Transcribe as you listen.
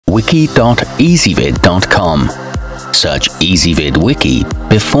wiki.ezvid.com. Search EasyVid Wiki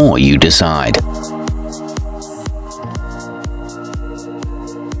before you decide.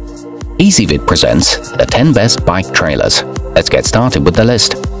 EasyVid presents the 10 best bike trailers. Let's get started with the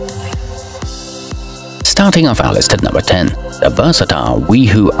list. Starting off our list at number 10, the versatile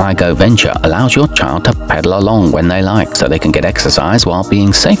Weehoo iGo Venture allows your child to pedal along when they like so they can get exercise while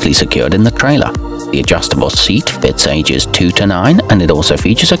being safely secured in the trailer. The adjustable seat fits ages 2 to 9 and it also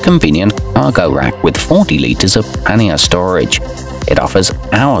features a convenient cargo rack with 40 liters of pannier storage. It offers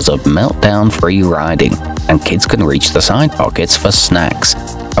hours of meltdown-free riding and kids can reach the side pockets for snacks.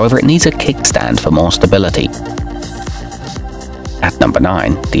 However, it needs a kickstand for more stability. At number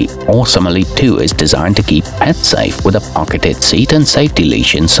 9, the Aosom Elite II is designed to keep pets safe with a pocketed seat and safety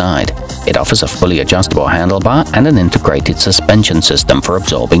leash inside. It offers a fully adjustable handlebar and an integrated suspension system for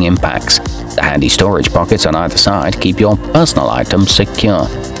absorbing impacts. The handy storage pockets on either side keep your personal items secure.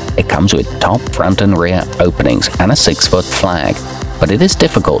 It comes with top, front and rear openings and a 6-foot flag, but it is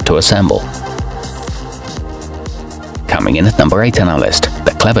difficult to assemble. Coming in at number 8 on our list,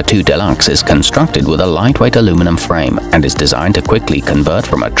 the Clevr 2 Deluxe is constructed with a lightweight aluminum frame and is designed to quickly convert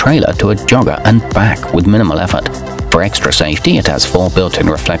from a trailer to a jogger and back with minimal effort. For extra safety, it has 4 built-in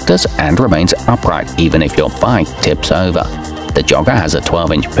reflectors and remains upright even if your bike tips over. The jogger has a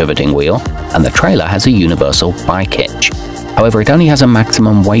 12-inch pivoting wheel and the trailer has a universal bike hitch. However, it only has a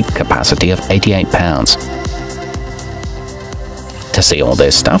maximum weight capacity of 88 pounds. To see all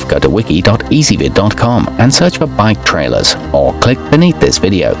this stuff, go to wiki.ezvid.com and search for bike trailers or click beneath this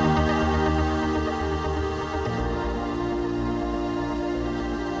video.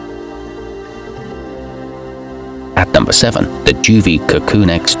 At number 7, the Joovy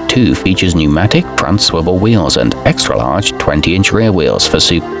Cocoonx2 features pneumatic front swivel wheels and extra-large 20-inch rear wheels for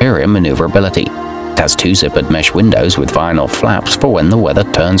superior maneuverability. It has 2 zippered mesh windows with vinyl flaps for when the weather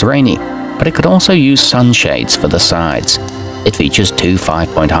turns rainy, but it could also use sunshades for the sides. It features 2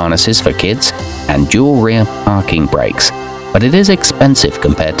 5-point harnesses for kids and dual rear parking brakes, but it is expensive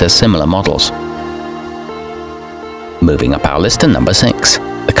compared to similar models. Moving up our list to number 6.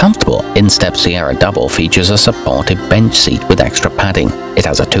 The comfortable InStep Sierra Double features a supportive bench seat with extra padding. It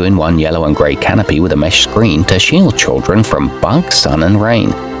has a 2-in-1 yellow and grey canopy with a mesh screen to shield children from bugs, sun and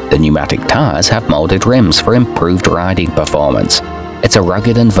rain. The pneumatic tires have molded rims for improved riding performance. It's a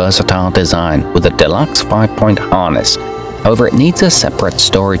rugged and versatile design with a Deluxe 5-point harness. However, it needs a separate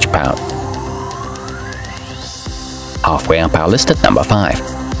storage pouch. Halfway up our list at number 5.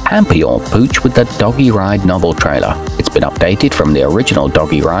 Hamper your pooch with the DoggyRide novel trailer. It's been updated from the original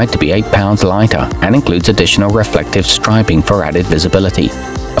DoggyRide to be 8 pounds lighter and includes additional reflective striping for added visibility.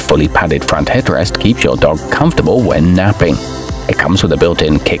 A fully padded front headrest keeps your dog comfortable when napping. It comes with a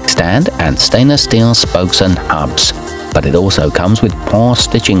built-in kickstand and stainless steel spokes and hubs, but it also comes with poor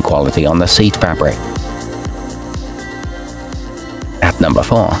stitching quality on the seat fabric. At number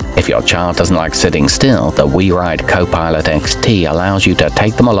 4, if your child doesn't like sitting still, the WeeRide Co-Pilot XT allows you to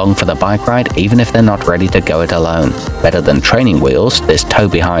take them along for the bike ride even if they're not ready to go it alone. Better than training wheels, this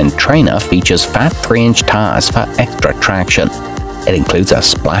tow-behind trainer features fat 3-inch tires for extra traction. It includes a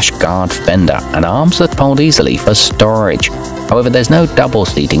splash guard fender and arms that fold easily for storage. However, there's no double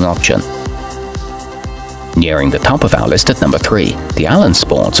seating option. Nearing the top of our list at number 3, the Allen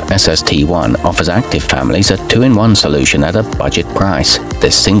Sports SST1 offers active families a 2-in-1 solution at a budget price.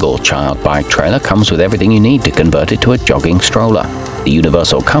 This single-child bike trailer comes with everything you need to convert it to a jogging stroller. The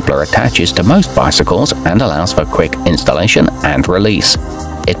universal coupler attaches to most bicycles and allows for quick installation and release.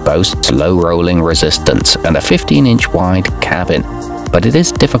 It boasts low rolling resistance and a 15-inch wide cabin, but it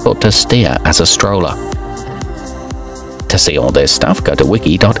is difficult to steer as a stroller. To see all this stuff, go to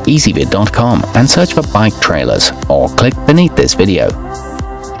wiki.ezvid.com and search for bike trailers or click beneath this video.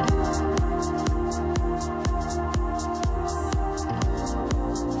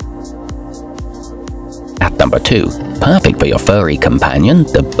 At number 2, perfect for your furry companion,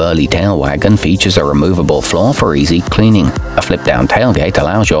 the Burley tail wagon features a removable floor for easy cleaning. A flip-down tailgate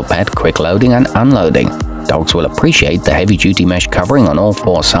allows your pet quick loading and unloading. Dogs will appreciate the heavy-duty mesh covering on all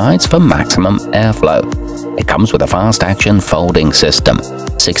 4 sides for maximum airflow. It comes with a fast-action folding system,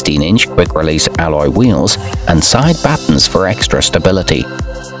 16-inch quick-release alloy wheels, and side battens for extra stability.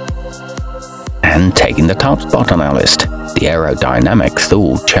 And taking the top spot on our list, the aerodynamic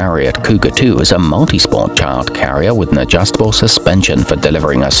Thule Chariot Cougar 2 is a multi-sport child carrier with an adjustable suspension for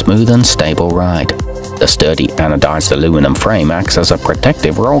delivering a smooth and stable ride. The sturdy anodized aluminum frame acts as a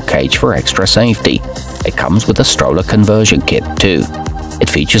protective roll cage for extra safety. It comes with a stroller conversion kit too. It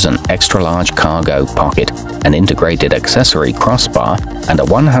features an extra-large cargo pocket, an integrated accessory crossbar, and a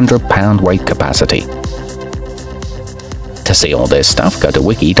 100-pound weight capacity. To To see all this stuff, go to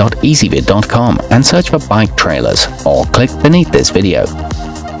wiki.ezvid.com and search for bike trailers, or click beneath this video.